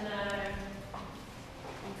 And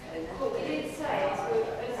Okay, then. but we did say as we were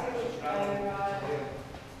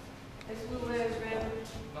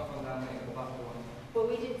Not gone down there, the back door. but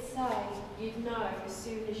we did say you'd know as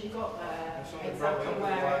soon as you got there If somebody exactly broke up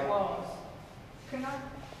where the it was. Can I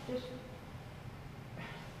just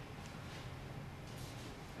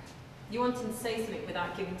You wanted to say something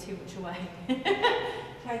without giving too much away.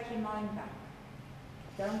 take your mind back?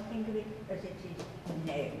 Don't think of it as it is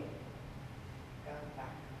now. Go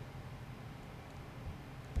back.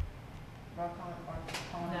 No.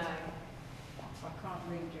 I can't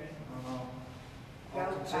read you. I know. I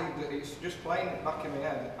Go can see back. that it's just playing back in my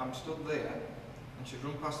head. I'm stood there, and she's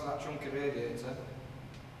run past that chunky radiator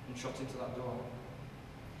and shot into that door.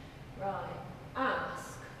 Right.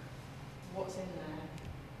 Ask what's in there.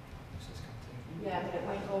 This is canteen. Yeah, but it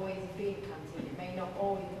won't always be a canteen. It may not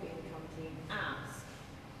always be a canteen. Ask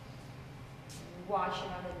why she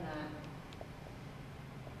ran in there.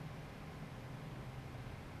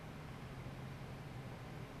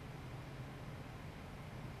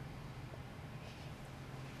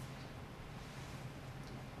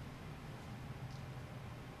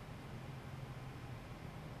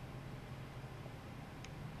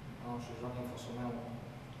 Oh, she's running for some help.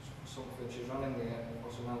 For something. She's running there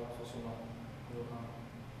for some help, for some help. I don't know.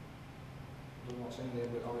 I don't know what's in there,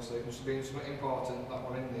 but obviously it must have been something important that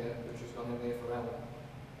were in there, that she's gone in there for help.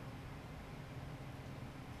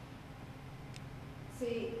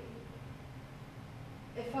 See,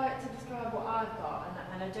 if I had to describe what I've got,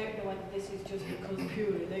 and I don't know whether this is just because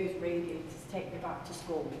purely those radiators take me back to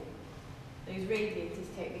school. Those radiators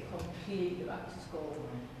take me completely back to school.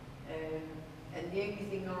 And the only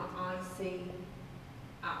thing I see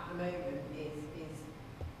at the moment is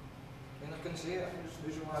I mean, I can see it, I can just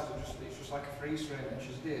visualise it, it's just like a freeze frame, and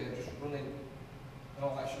she's there, just running, and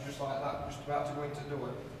all that, she's just like that, just about to go into the door.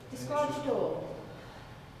 describe the door.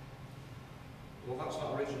 Well, that's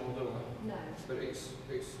not original door, No. but it's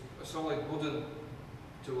a solid wooden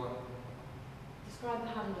door. Describe the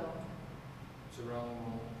handle. It's a round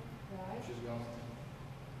wall, Right. she's gone,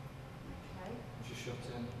 Okay. and she's shut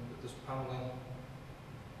in, but there's panelling.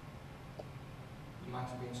 There might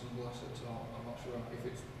have been some glass at all, I'm not sure if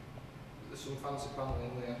it's, there's some fancy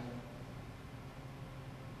panelling there.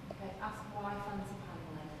 Okay. Ask why fancy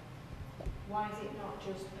panelling. Why is it not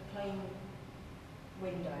just a plain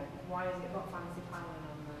window? Why has it got fancy panelling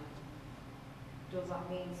on there? Does that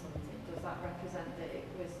mean something? Does that represent that it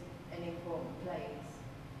was an important place?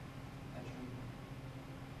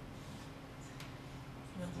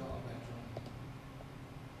 It's not a bedroom.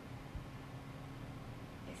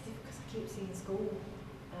 It's difficult because I keep seeing school.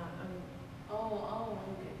 Oh,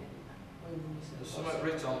 okay. There's something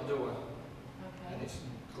written on the door, Okay. and it's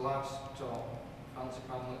glass top, fancy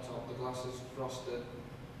panel at top, the glass is frosted,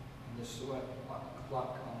 and there's something like a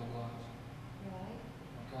plaque on the glass. Right.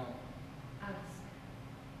 Okay. Ask.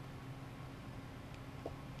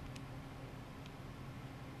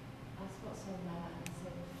 Ask what's on there and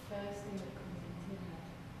say the first thing that comes into your head.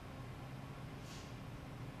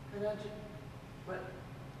 Can I just, what,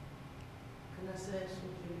 can I say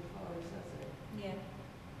something before he says it? Yeah.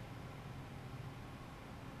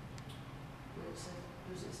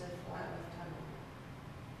 Does it say flight lieutenant?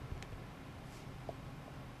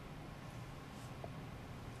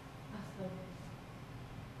 Ask them.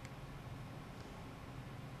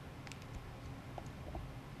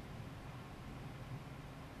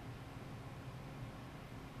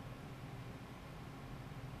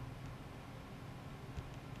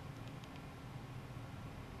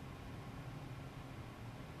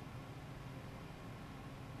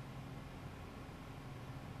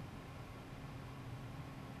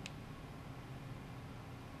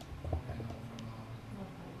 Okay, no, from now.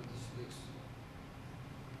 But this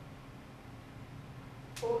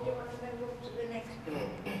Or do you want to move up to the next door?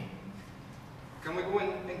 can we go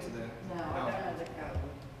into there? No, I don't know the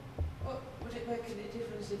code. Would it make any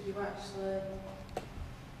difference if you actually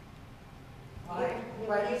Right,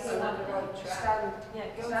 like you can have the right track. stand? Yeah,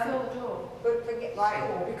 go and Stand. fill the door. But forget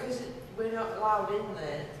school. Because we're not allowed in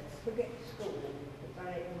there. Forget school. But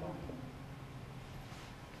I don't want.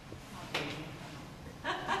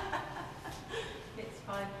 It's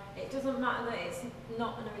fine. It doesn't matter that it's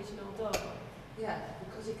not an original door. Yeah,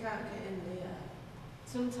 because you can't get in there.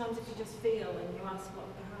 Sometimes if you just feel and you ask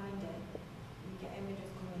what's behind it, you get images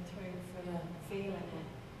coming through from feeling it.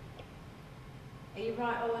 Are you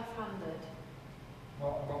right or left-handed?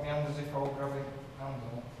 Well, I've got my hand as if I were grabbing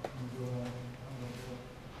handle. And do a handle.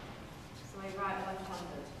 Just Are you right or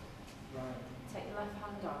left-handed? Right. Take your left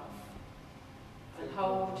hand off and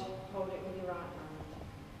hold it with your right hand.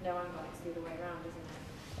 No, hang on, it's the other way around, isn't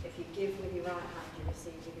it? If you give with your right hand, you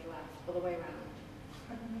receive with your left. Other way around.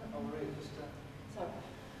 I'll read just So,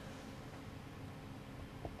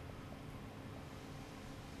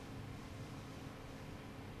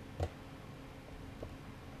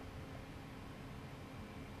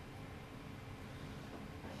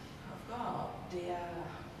 I've got the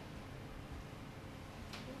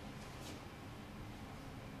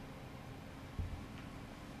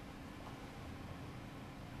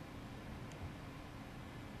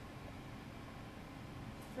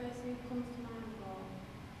first thing that comes to mind, or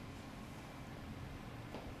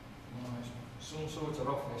Nice. Some sort of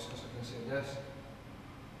office, because I can see a desk,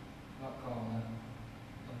 that corner,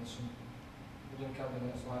 and there's some wooden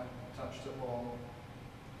cabinets like attached to the wall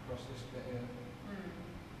across this bit here.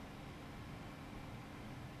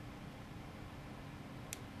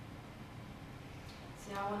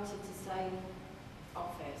 See, I wanted to say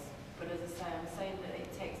office, but as I say, I'm saying that it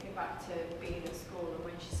takes me back to being at school, and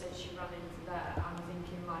when she said she ran into there, I'm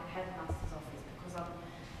thinking like headmaster's office, because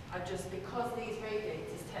because these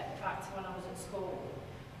radiators take me back to when I was at school.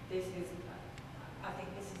 This is, I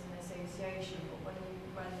think this is an association, but when you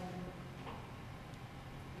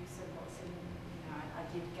said what's in, I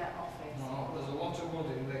did get office. No, there's a lot of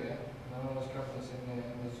wood in there, and I know there's cabinets in there,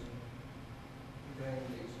 and there's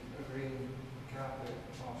a green carpet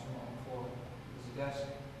or something on the floor. There's a desk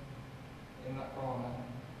in that corner.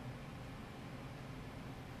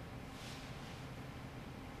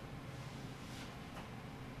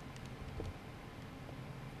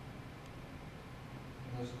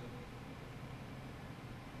 And there's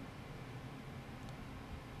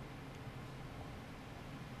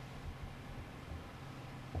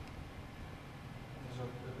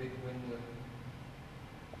a big window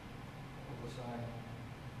on the side.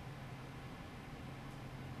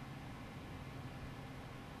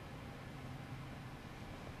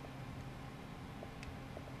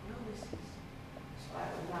 no, this is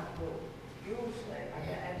slightly mad, but usually I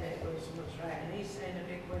get a headache when someone's right, and he's saying a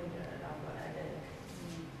big window and I've got a headache.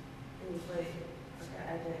 Usually I get a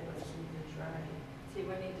headache when something's right. See,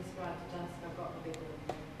 when you described the desk, I've got the big one.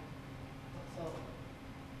 That's all.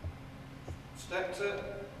 Step to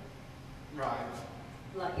right.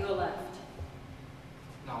 Like your left,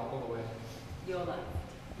 No, all the way. your left,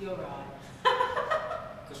 your right.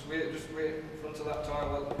 Because we're just in front of that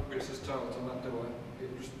toilet, where it says toilet on that door,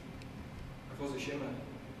 it just a fuzzy shimmer.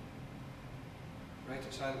 Right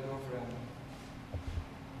outside the door frame.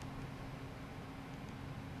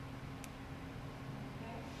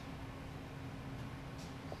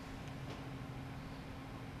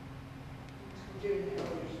 I'm doing the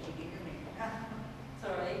orders digging, isn't it?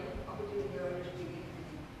 Sorry? I'll be doing the orders digging, isn't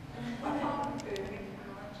it? I can't do it,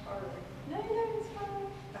 that's horrible. No, it's fine.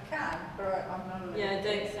 I can, but I'm not. Yeah,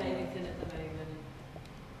 don't say anything at the moment.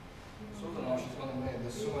 Something else she's gone in there,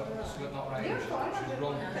 there's something not right. You're fine, I She's don't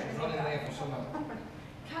mind. running there for something.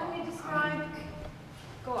 Can you describe...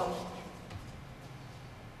 Go on.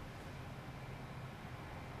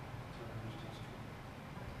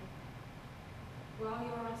 While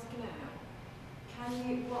you're asking out,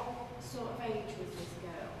 what sort of age was this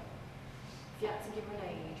girl? If you had to give her an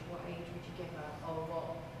age, what age would you give her? Or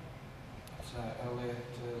what? It's early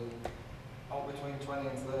to, between 20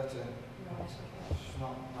 and 30. Right, okay. She's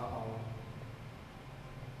not that old.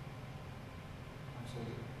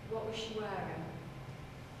 Actually, What was she wearing?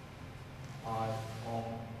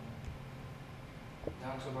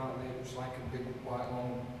 down to about there, it was like a big white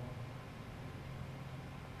long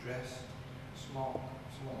dress, smock,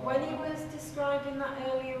 something like When he that. was describing that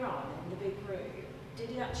earlier on in the big room, did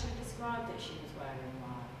he actually describe that she was wearing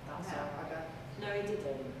white? That's No, all. I don't. No, he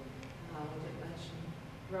didn't. No, I didn't mention.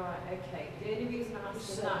 Right, okay. The only reason I'm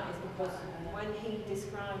asking that is because when he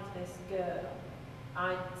described this girl,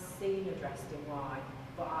 I'd seen her dressed in white,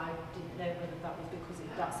 but I didn't know whether that was because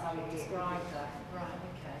that's how he described her. Right,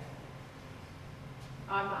 okay.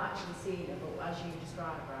 I've not actually seen her, but as you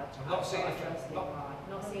described her, I've not seen her dressed in not- white.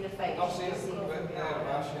 Not seen her face, Not seen just seen her her, from but yeah,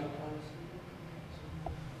 behind. actually.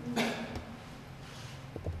 Do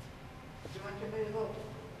you want to move up?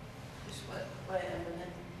 Just wait a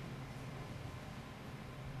minute.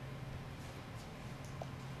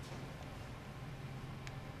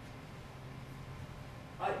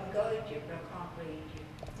 I can guide you, but I can't read you.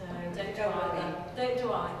 No, don't do either. Don't do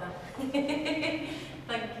either.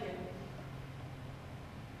 Thank you.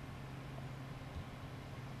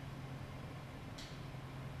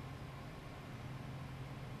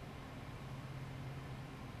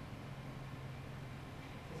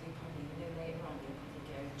 Because you probably knew later on, you probably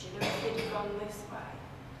go, do you know if they'd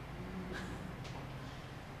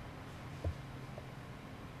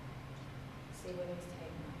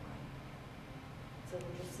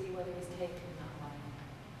whether he's taken that way.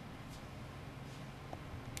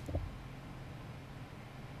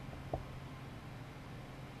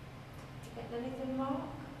 Getting anything, Mark?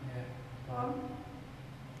 Yeah. On?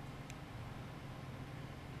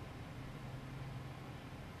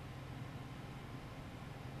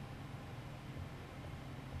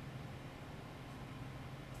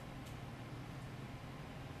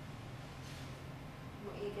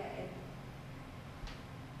 What are you getting?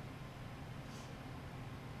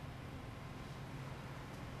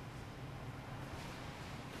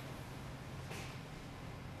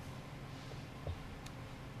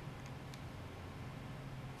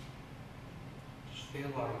 Just feel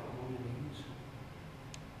like warnings.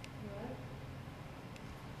 Right.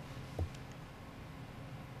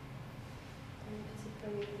 Any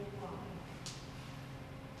particular reason why?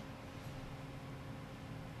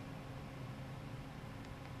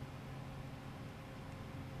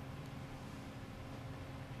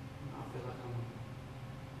 I feel like I'm,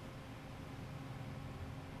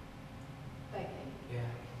 Begging.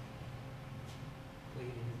 yeah,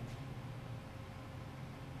 pleading.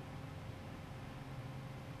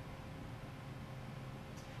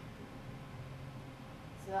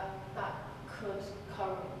 So that could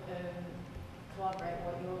corroborate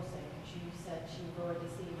what you're saying, because you said you've already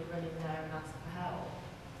seen her running there and asked for help.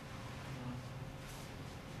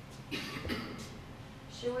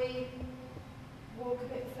 Shall we walk a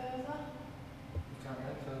bit further? You can't go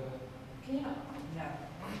any further. Can you not? No.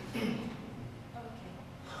 Okay.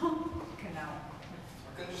 Canal. I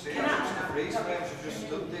can just see her, just the freeze frame, she's just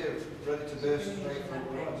stood there, ready to burst straight through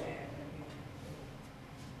the rocks.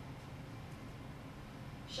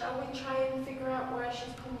 Shall we try and figure out where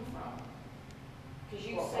she's come from? Because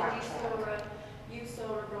you What, said backtrack? you saw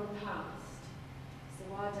her run past. So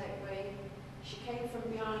why don't we, she came from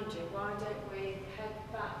behind you, why don't we head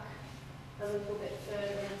back a little bit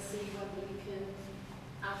further and see whether we can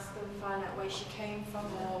ask and find out where she came from,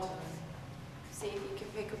 or see if you can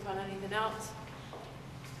pick up on anything else.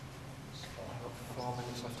 I've got 4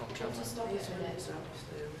 minutes left on Do you want to camera. stop it a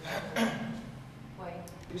minute? Wait.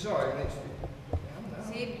 It's alright, it's...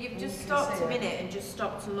 So you've just stopped a minute and just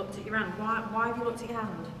stopped and looked at your hand. Why have you looked at your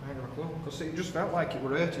hand? I ain't got a clue, because it just felt like it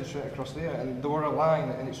were hurting straight across there, and there were a line,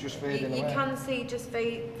 and it's just fading You away. can see just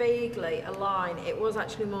vaguely a line. It was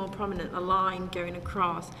actually more prominent, a line going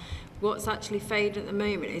across. What's actually faded at the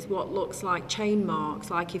moment is what looks like chain marks,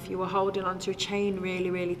 like if you were holding onto a chain really,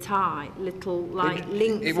 really tight, little like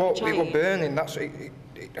links of chain. It was burning, that's it,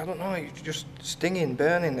 I don't know, it's just stinging,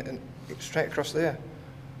 burning, and it's straight across there.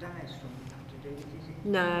 That has something to do with it, is it?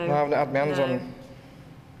 No. No, I haven't had my hands no. on them.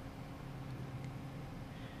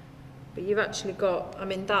 But you've actually got, I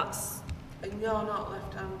mean, that's... And you're not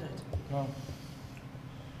left-handed. No.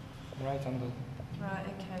 Right-handed. Right,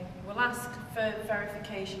 okay. We'll ask for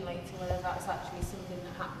verification later whether that's actually something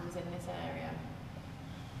that happens in this area.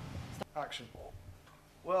 Action.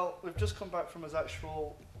 Well, we've just come back from his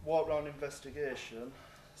actual walk-round investigation,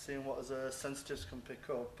 seeing what his sensitives can pick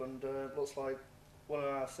up, and looks like one of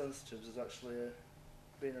our sensitives has actually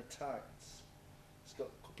been attacked. It's got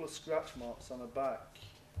a couple of scratch marks on her back,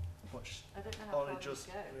 which I don't know how only far just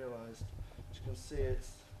they go. realised. As you can see,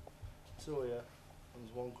 it's two here, and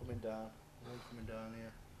there's one coming down, one coming down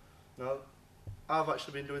here. Now, I've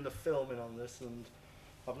actually been doing the filming on this, and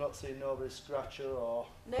I've not seen nobody scratch her or...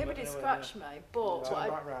 Nobody scratched me, but Turn what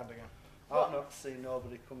back round again. what- I've not seen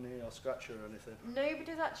nobody come near or scratch her or anything.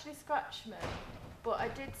 nobody's actually scratched me. But I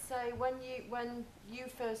did say when you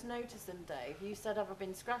first noticed them, Dave, you said, have I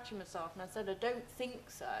been scratching myself? And I said, I don't think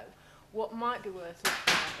so. What might be worth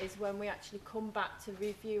looking at is when we actually come back to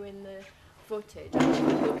reviewing the footage,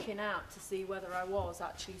 actually looking out to see whether I was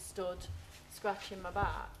actually stood scratching my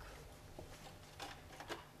back.